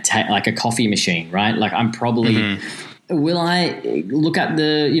 like a coffee machine, right? Like I'm probably, will I look at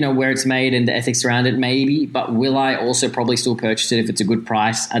the, where it's made and the ethics around it? Maybe, but will I also probably still purchase it if it's a good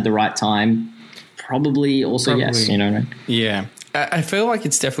price at the right time? Probably also yes, you know what I mean? Yeah. I feel like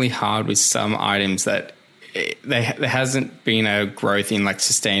it's definitely hard with some items that there hasn't been a growth in like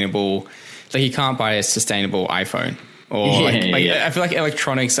sustainable, like you can't buy a sustainable iPhone. Or I feel like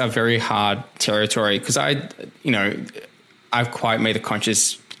electronics are very hard territory, because I've quite made a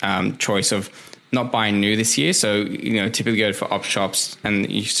conscious choice of not buying new this year. So, typically go for op shops, and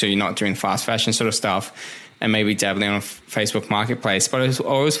so you're not doing fast fashion sort of stuff, and maybe dabbling on a Facebook Marketplace. But I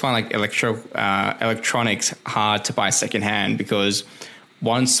always find like electronics hard to buy secondhand, because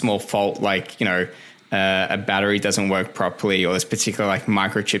one small fault, like, a battery doesn't work properly, or this particular like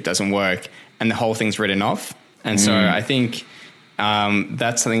microchip doesn't work, and the whole thing's written off. And so I think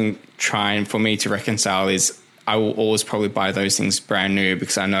that's something trying for me to reconcile is I will always probably buy those things brand new,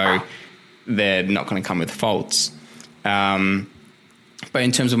 because I know they're not going to come with faults. But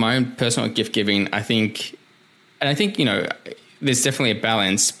in terms of my own personal gift giving, I think there's definitely a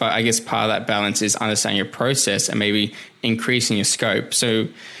balance, but I guess part of that balance is understanding your process and maybe increasing your scope. So,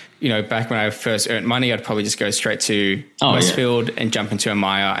 back when I first earned money, I'd probably just go straight to Westfield and jump into a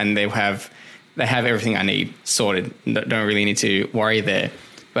Myer, and they have everything I need sorted. Don't really need to worry there.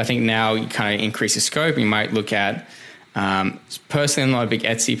 But I think now you kind of increase your scope. You might look at, personally, I'm not a big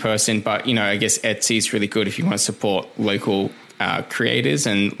Etsy person, but, I guess Etsy is really good if you want to support local creators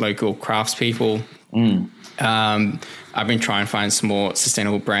and local craftspeople. I've been trying to find some more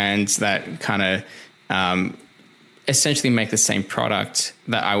sustainable brands that kind of essentially make the same product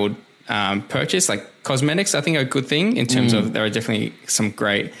that I would purchase. Like cosmetics, I think are a good thing in terms of there are definitely some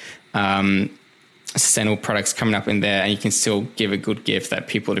great sustainable products coming up in there, and you can still give a good gift that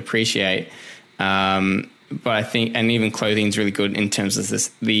people would appreciate. But I think, and even clothing's really good in terms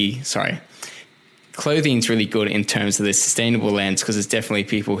of clothing's really good in terms of the sustainable lens, because there's definitely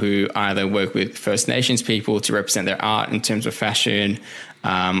people who either work with First Nations people to represent their art in terms of fashion,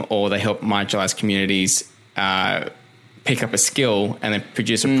 or they help marginalized communities pick up a skill and then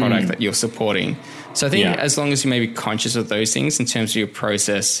produce a product that you're supporting. So I think as long as you may be conscious of those things in terms of your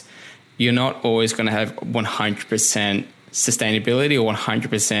process, you're not always going to have 100% sustainability or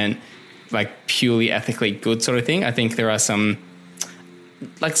 100% like purely ethically good sort of thing. I think there are some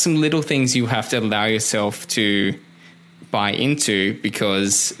little things you have to allow yourself to buy into,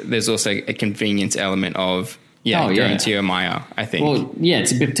 because there's also a convenience element of going to your Myer, I think. Well, yeah,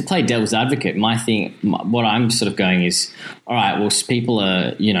 it's a bit to play devil's advocate. What I'm sort of going is, all right, well, people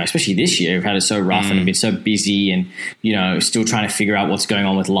are, especially this year, have had it so rough and have been so busy and, still trying to figure out what's going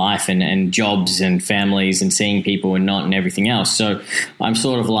on with life and jobs and families and seeing people and everything else. So I'm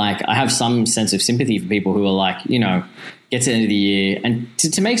sort of like, I have some sense of sympathy for people who are like, get to the end of the year, and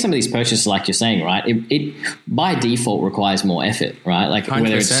to make some of these purchases, like you're saying, right, it by default requires more effort, right? Like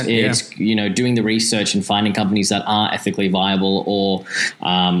whether it's doing the research and finding companies that are ethically viable, or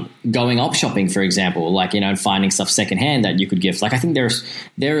going op shopping, for example, like, and finding stuff secondhand that you could gift. Like I think there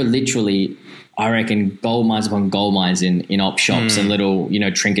are literally, I reckon, gold mines upon gold mines in op shops and little,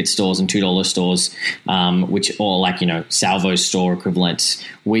 trinket stores and $2 stores, or like, Salvo store equivalents,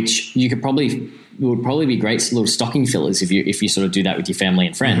 which you could probably, it would probably be great little stocking fillers if you sort of do that with your family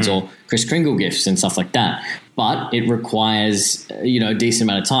and friends, or Kris Kringle gifts and stuff like that. But it requires, a decent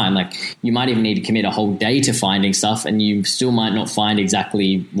amount of time. Like you might even need to commit a whole day to finding stuff, and you still might not find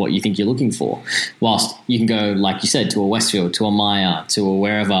exactly what you think you're looking for. Whilst you can go, like you said, to a Westfield, to a Myer, to a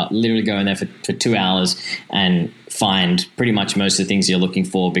wherever, literally go in there for 2 hours and find pretty much most of the things you're looking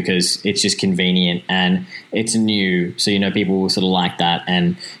for, because it's just convenient and it's new. So, people will sort of like that,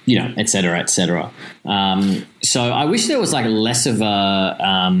 and, et cetera, et cetera. So I wish there was like less of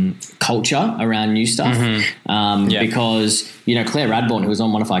a culture around new stuff, because, Claire Radbourne, who was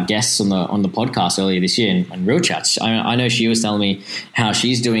on one of our guests on the podcast earlier this year in Real Chats, I know she was telling me how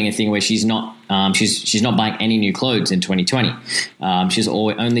she's doing a thing where she's not she's not buying any new clothes in 2020. She's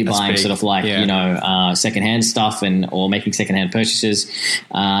only buying sort of like, secondhand stuff or making secondhand purchases.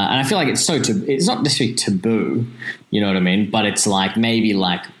 And I feel like it's it's not necessarily taboo, you know what I mean? But it's like maybe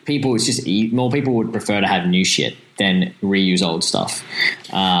like more people would prefer to have new shit than reuse old stuff,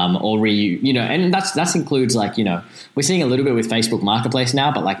 and that includes like, we're seeing a little bit with Facebook Marketplace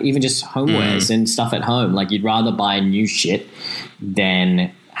now, but like even just homewares and stuff at home, like you'd rather buy new shit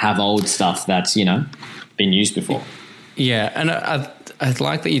than have old stuff that's, been used before. Yeah. And I'd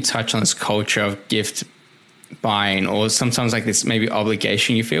like that you touch on this culture of gift buying, or sometimes like this maybe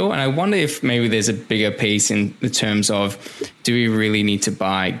obligation you feel. And I wonder if maybe there's a bigger piece in the terms of, do we really need to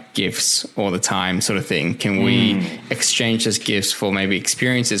buy gifts all the time sort of thing? Can we exchange those gifts for maybe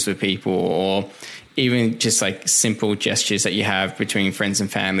experiences with people, or even just like simple gestures that you have between friends and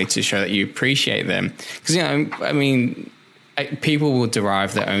family to show that you appreciate them? Because, people will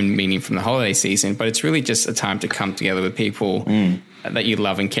derive their own meaning from the holiday season, but it's really just a time to come together with people that you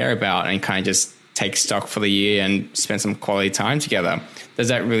love and care about, and kind of just take stock for the year and spend some quality time together. Does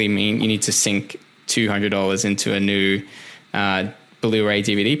that really mean you need to sink $200 into a new Blu-ray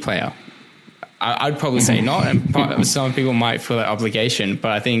DVD player? I'd probably say not. And some people might feel that obligation,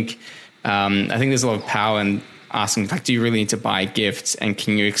 but I think there's a lot of power in asking, like, do you really need to buy gifts? And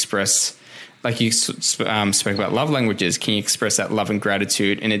can you express, like you spoke about love languages, can you express that love and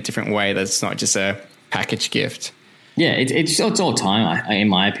gratitude in a different way that's not just a packaged gift? Yeah, it's all time, in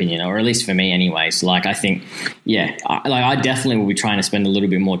my opinion, or at least for me anyways. Like, I think, I definitely will be trying to spend a little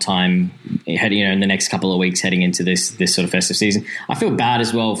bit more time in the next couple of weeks heading into this sort of festive season. I feel bad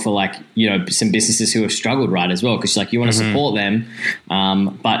as well for some businesses who have struggled, right, as well, because you want to support them.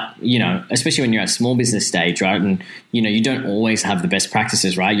 But, especially when you're at small business stage, right, and, you don't always have the best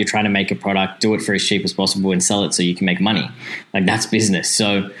practices, right? You're trying to make a product, do it for as cheap as possible and sell it so you can make money. Like, that's business.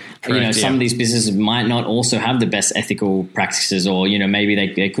 So, correct, some of these businesses might not also have the best ethical practices, or, maybe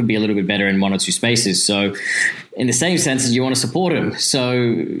they could be a little bit better in one or two spaces. So in the same sense, you want to support them.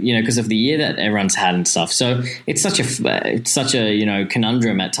 So, because of the year that everyone's had and stuff. So it's such a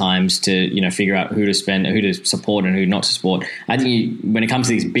conundrum at times to, figure out who to spend, who to support and who not to support. I think when it comes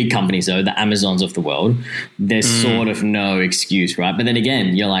to these big companies, though, the Amazons of the world, there's sort of no excuse, right? But then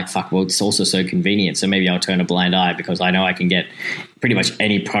again, you're like, fuck, well, it's also so convenient. So maybe I'll turn a blind eye because I know I can get pretty much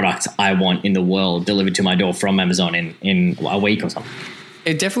any product I want in the world delivered to my door from Amazon in a week or something.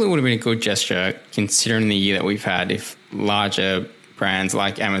 It definitely would have been a good gesture considering the year that we've had if larger brands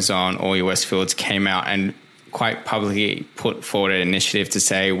like Amazon or your Westfields came out and quite publicly put forward an initiative to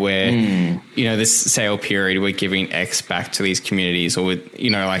say this sale period, we're giving X back to these communities, or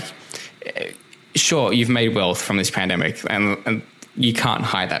sure, you've made wealth from this pandemic and you can't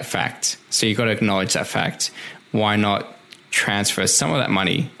hide that fact. So you've got to acknowledge that fact. Why not transfer some of that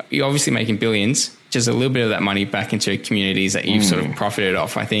money? You're obviously making billions, just a little bit of that money back into communities that you've sort of profited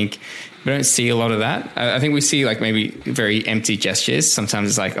off. I think we don't see a lot of that. I think we see like maybe very empty gestures. Sometimes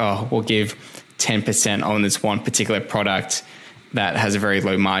it's like, oh, we'll give 10% on this one particular product that has a very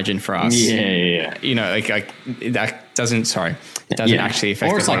low margin for us. Yeah. That doesn't actually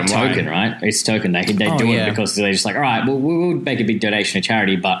affect. Or it's like token, right? It's token. They do it because they're just like, all right, well, we'll make a big donation to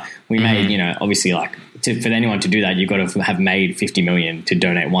charity, but we made, obviously like for anyone to do that, you've got to have made 50 million to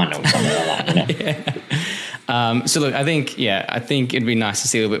donate one or something like that. So look, I think it'd be nice to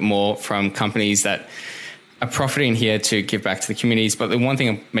see a little bit more from companies that are profiting here to give back to the communities. But the one thing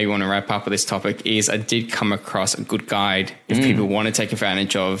I maybe want to wrap up with this topic is I did come across a good guide if people want to take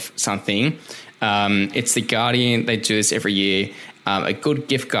advantage of something. It's The Guardian. They do this every year. A good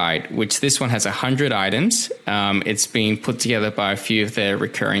gift guide, which this one has 100 items. It's been put together by a few of their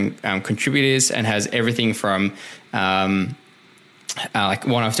recurring contributors and has everything from like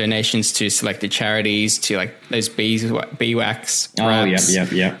one-off donations to selected charities to like those beeswax wraps,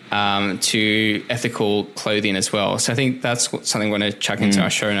 to ethical clothing as well. So I think that's something we're going to chuck into our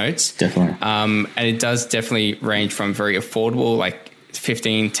show notes. Definitely. And it does definitely range from very affordable, like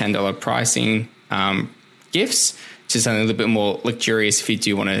 $15, $10 pricing gifts to something a little bit more luxurious if you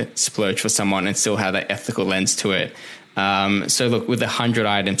do want to splurge for someone and still have that ethical lens to it. So look, with 100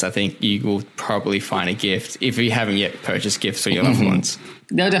 items, I think you will probably find a gift if you haven't yet purchased gifts for your loved ones.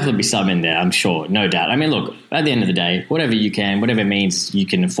 There'll definitely be some in there, I'm sure, no doubt. I mean, look, at the end of the day, whatever you can, whatever means you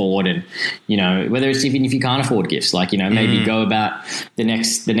can afford, and whether it's even if you can't afford gifts, like maybe go about the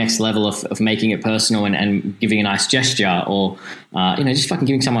next level of making it personal and giving a nice gesture, or just fucking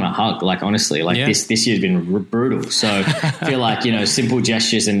giving someone a hug. Like honestly, this year's been brutal. So I feel like simple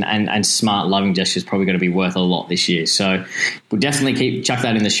gestures and smart, loving gestures probably going to be worth a lot this year. So we'll definitely chuck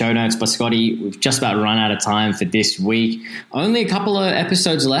that in the show notes. But Scotty, we've just about run out of time for this week. Only a couple of episodes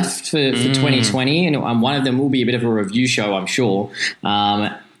left for 2020, and one of them will be a bit of a review show, I'm sure.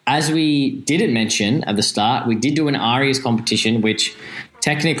 As we didn't mention at the start, we did do an Arias competition, which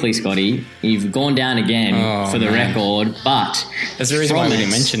technically, Scotty, you've gone down again for the record, but that's the reason why we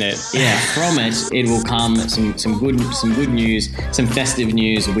didn't mention it. Yeah, from it will come some good news, some festive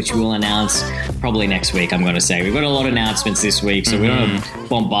news, which we'll announce probably next week. I'm going to say we've got a lot of announcements this week, so we don't want to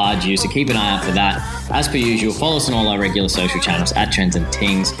bombard you. So keep an eye out for that. As per usual, follow us on all our regular social channels at Trends and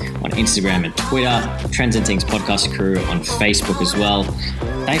Tings on Instagram and Twitter. Trends and Tings Podcast Crew on Facebook as well.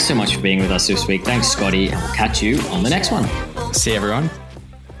 Thanks so much for being with us this week. Thanks, Scotty, and we'll catch you on the next one. See you, everyone.